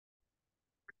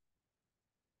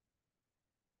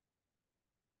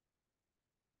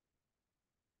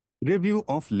Review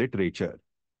of literature.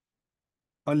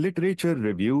 A literature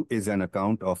review is an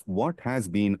account of what has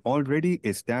been already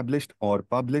established or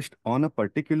published on a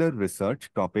particular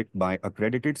research topic by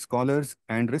accredited scholars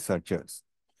and researchers.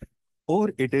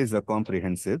 Or it is a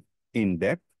comprehensive,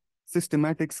 in-depth,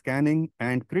 systematic scanning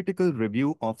and critical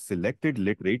review of selected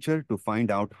literature to find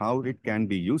out how it can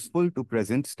be useful to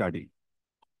present study.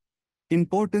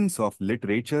 Importance of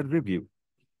literature review.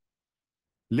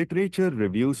 Literature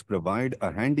reviews provide a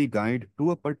handy guide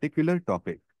to a particular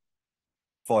topic.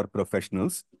 For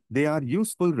professionals, they are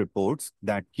useful reports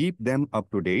that keep them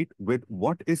up to date with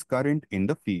what is current in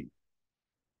the field.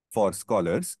 For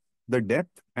scholars, the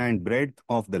depth and breadth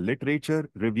of the literature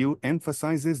review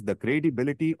emphasizes the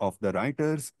credibility of the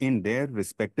writers in their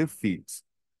respective fields.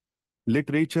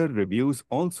 Literature reviews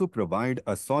also provide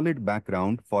a solid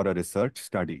background for a research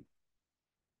study.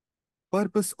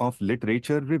 Purpose of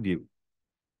literature review.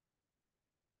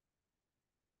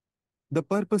 The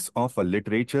purpose of a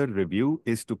literature review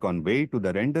is to convey to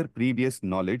the reader previous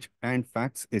knowledge and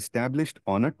facts established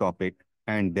on a topic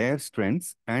and their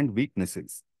strengths and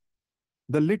weaknesses.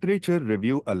 The literature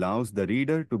review allows the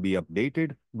reader to be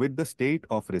updated with the state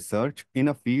of research in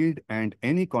a field and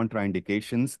any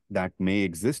contraindications that may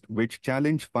exist which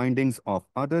challenge findings of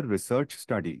other research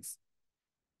studies.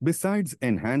 Besides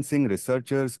enhancing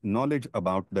researchers' knowledge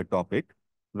about the topic,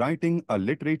 writing a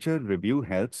literature review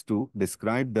helps to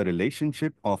describe the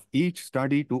relationship of each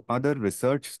study to other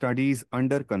research studies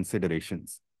under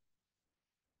considerations.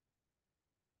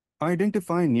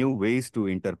 Identify new ways to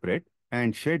interpret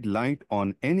and shed light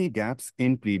on any gaps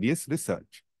in previous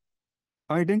research.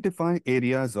 Identify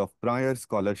areas of prior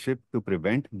scholarship to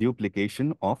prevent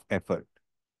duplication of effort.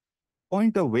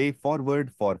 Point a way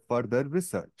forward for further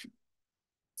research.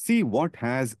 See what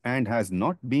has and has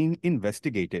not been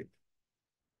investigated.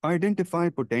 Identify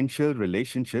potential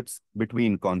relationships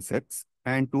between concepts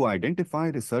and to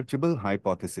identify researchable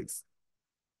hypotheses.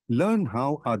 Learn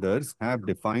how others have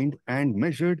defined and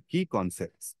measured key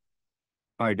concepts.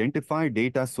 Identify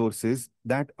data sources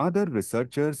that other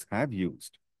researchers have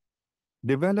used.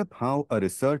 Develop how a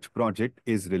research project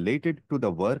is related to the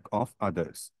work of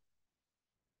others.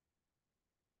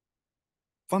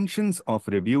 Functions of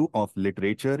review of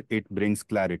literature. It brings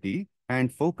clarity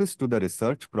and focus to the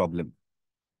research problem.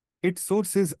 It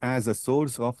sources as a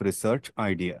source of research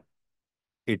idea.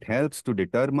 It helps to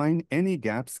determine any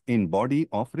gaps in body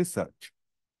of research.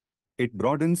 It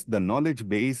broadens the knowledge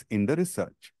base in the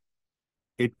research.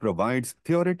 It provides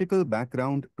theoretical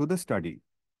background to the study.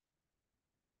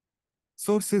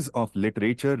 Sources of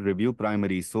literature review.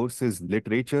 Primary sources.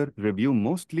 Literature review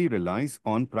mostly relies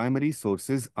on primary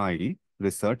sources, i.e.,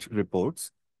 research reports,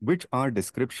 which are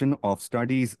description of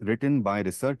studies written by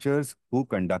researchers who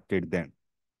conducted them.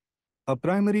 A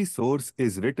primary source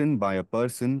is written by a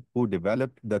person who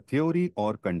developed the theory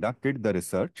or conducted the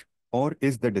research, or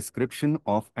is the description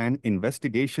of an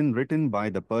investigation written by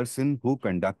the person who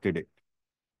conducted it.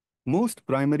 Most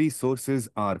primary sources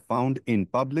are found in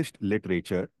published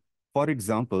literature, for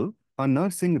example, a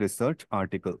nursing research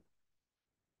article.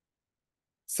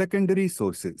 Secondary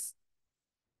sources.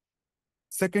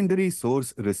 Secondary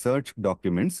source research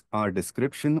documents are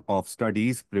description of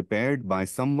studies prepared by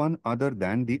someone other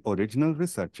than the original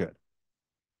researcher.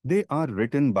 They are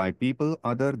written by people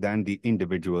other than the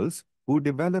individuals who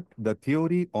developed the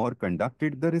theory or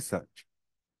conducted the research.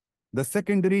 The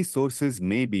secondary sources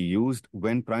may be used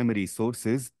when primary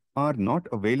sources are not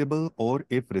available or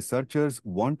if researchers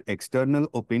want external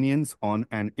opinions on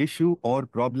an issue or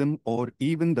problem or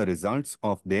even the results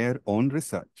of their own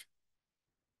research.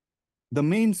 The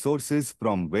main sources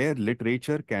from where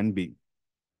literature can be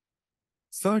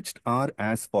searched are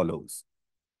as follows.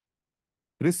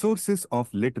 Resources of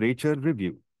literature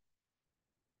review.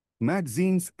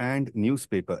 Magazines and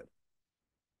newspaper.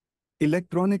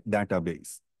 Electronic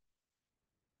database.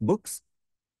 Books.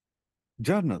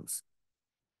 Journals.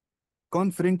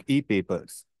 Conferring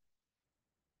e-papers.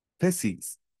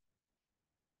 Theses.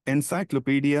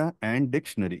 Encyclopedia and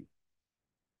dictionary.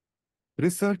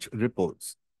 Research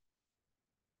reports.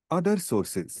 Other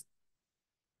sources.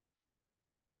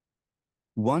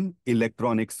 1.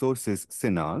 Electronic sources.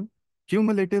 CINAHL,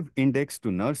 Cumulative Index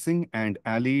to Nursing and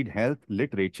Allied Health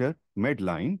Literature,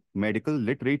 Medline, Medical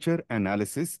Literature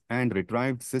Analysis and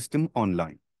Retrieved System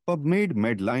Online. PubMed.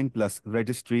 Medline Plus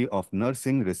Registry of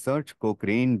Nursing Research.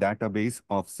 Cochrane Database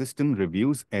of System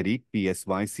Reviews. ERIC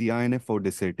PSYCINFO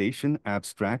Dissertation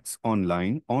Abstracts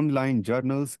Online. Online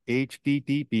Journals.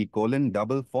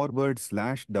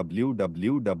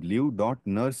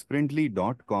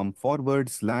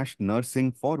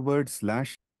 http://www.nursefriendly.com/nursing/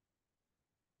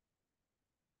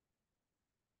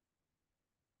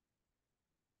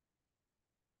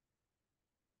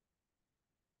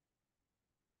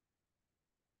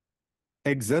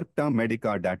 Excerpta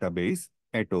Medica Database,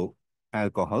 ETO,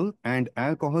 Alcohol and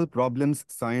Alcohol Problems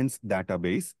Science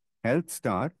Database, Health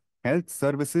Star, Health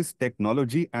Services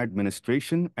Technology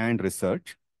Administration and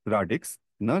Research, Radix,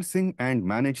 Nursing and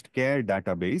Managed Care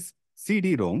Database,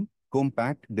 CD-ROM,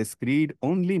 Compact Discrete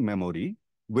Only Memory,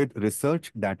 with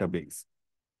Research Database.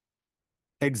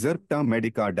 Excerpta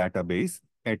Medica Database,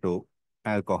 ETO,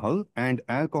 Alcohol and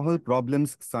Alcohol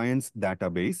Problems Science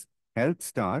Database, Health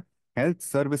Star, Health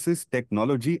Services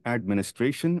Technology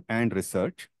Administration and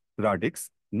Research, Radix,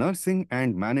 Nursing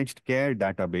and Managed Care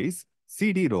Database,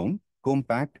 CD-ROM,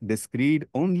 Compact Discrete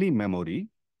Only Memory,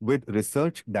 with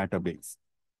Research Database.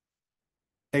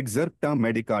 Excerpta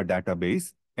Medica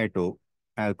Database, ETO,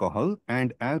 Alcohol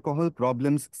and Alcohol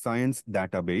Problems Science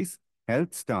Database,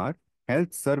 Health Star,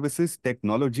 Health Services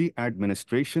Technology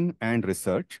Administration and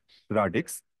Research,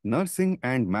 Radix, Nursing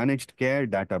and Managed Care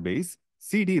Database,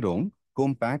 CD-ROM,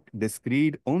 Compact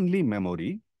Discrete Only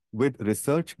Memory, with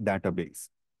Research Database.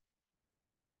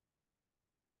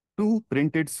 2.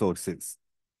 Printed sources.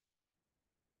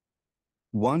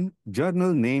 1.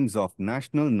 Journal names of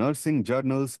National Nursing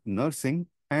Journals, Nursing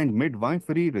and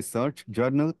Midwifery Research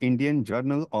Journal, Indian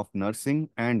Journal of Nursing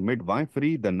and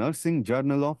Midwifery, the Nursing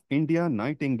Journal of India,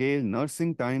 Nightingale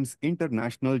Nursing Times,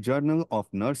 International Journal of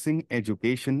Nursing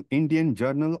Education, Indian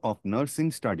Journal of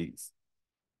Nursing Studies.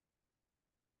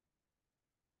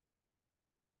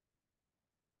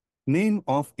 Name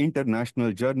of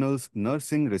international journals: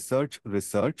 Nursing Research,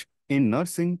 Research in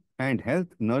Nursing and Health,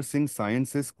 Nursing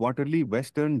Sciences Quarterly,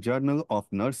 Western Journal of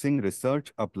Nursing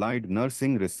Research, Applied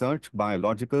Nursing Research,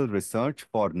 Biological Research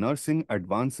for Nursing,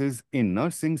 Advances in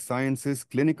Nursing Sciences,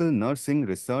 Clinical Nursing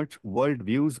Research, World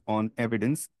Views on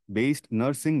Evidence-Based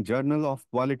Nursing, Journal of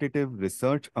Qualitative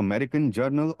Research, American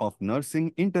Journal of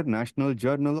Nursing, International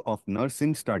Journal of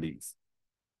Nursing Studies.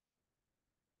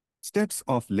 Steps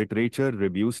of literature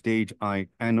review. Stage I.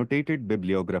 Annotated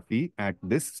bibliography. At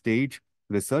this stage,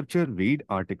 researcher read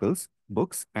articles,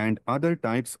 books and other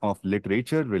types of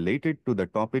literature related to the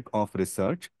topic of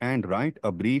research and write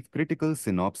a brief critical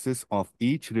synopsis of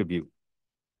each review.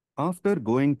 After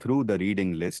going through the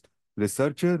reading list,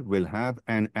 researcher will have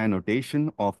an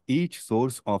annotation of each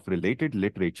source of related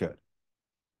literature.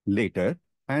 Later,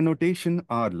 annotation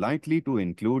are likely to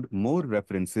include more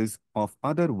references of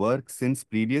other work since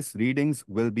previous readings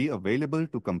will be available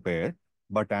to compare,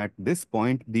 but at this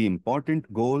point the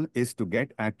important goal is to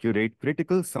get accurate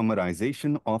critical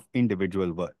summarization of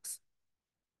individual works.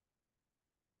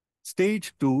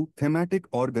 Stage 2. Thematic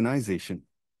organization.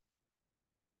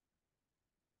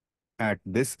 At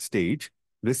this stage,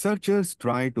 researchers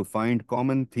try to find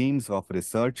common themes of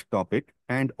research topic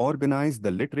and organize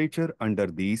the literature under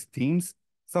these themes,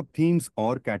 subthemes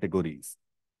or categories.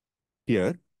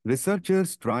 Here,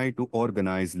 researchers try to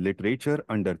organize literature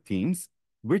under themes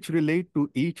which relate to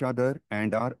each other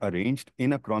and are arranged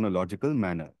in a chronological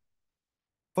manner.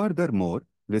 Furthermore,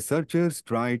 researchers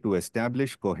try to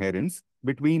establish coherence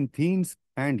between themes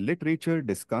and literature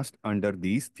discussed under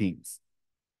these themes.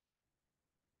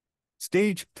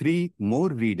 Stage 3. More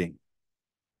reading.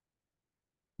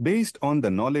 Based on the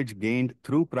knowledge gained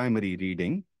through primary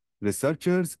reading,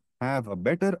 researchers have a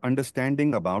better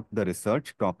understanding about the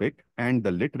research topic and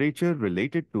the literature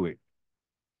related to it.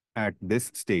 At this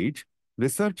stage,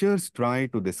 researchers try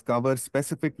to discover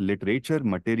specific literature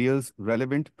materials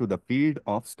relevant to the field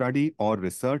of study or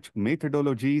research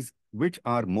methodologies which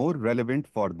are more relevant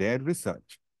for their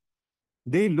research.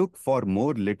 They look for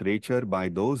more literature by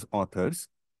those authors,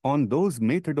 on those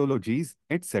methodologies,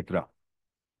 etc.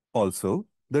 Also,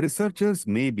 the researchers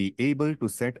may be able to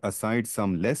set aside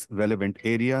some less relevant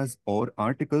areas or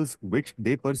articles which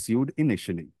they pursued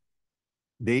initially.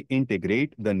 They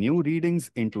integrate the new readings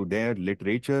into their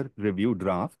literature review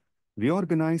draft,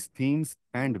 reorganize themes,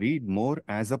 and read more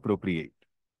as appropriate.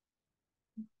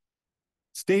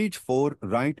 Stage 4.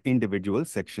 Write individual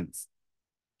sections.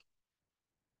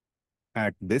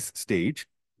 At this stage,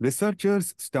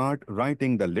 researchers start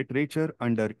writing the literature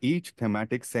under each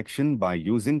thematic section by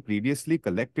using previously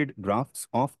collected drafts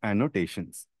of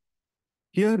annotations.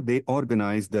 Here they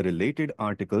organize the related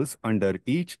articles under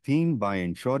each theme by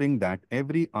ensuring that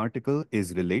every article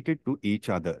is related to each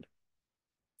other.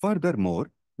 Furthermore,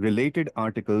 related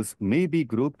articles may be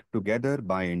grouped together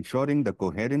by ensuring the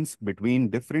coherence between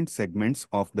different segments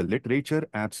of the literature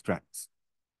abstracts.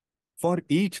 For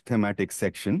each thematic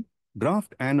section,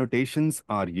 draft annotations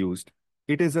are used.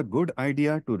 It is a good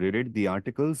idea to reread the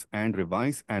articles and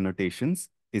revise annotations,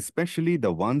 especially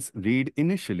the ones read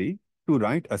initially, to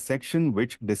write a section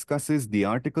which discusses the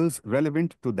articles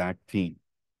relevant to that theme.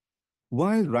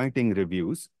 While writing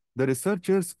reviews, the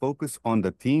researchers focus on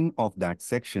the theme of that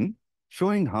section,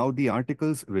 showing how the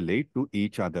articles relate to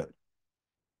each other.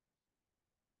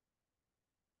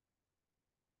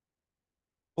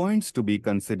 Points to be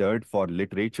considered for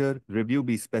literature review: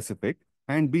 be specific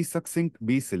and be succinct,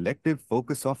 be selective,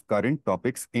 focus of current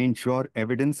topics, ensure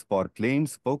evidence for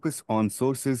claims, focus on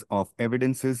sources of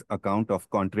evidences, account of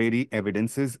contrary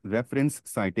evidences, reference,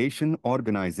 citation,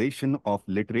 organization of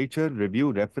literature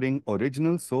review, referring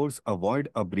original source, avoid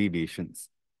abbreviations.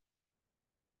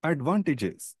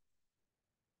 Advantages: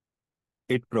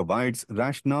 it provides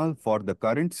rationale for the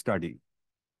current study.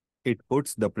 It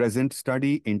puts the present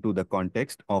study into the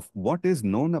context of what is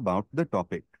known about the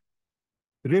topic.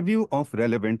 Review of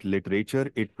relevant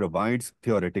literature: it provides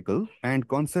theoretical and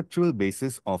conceptual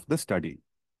basis of the study.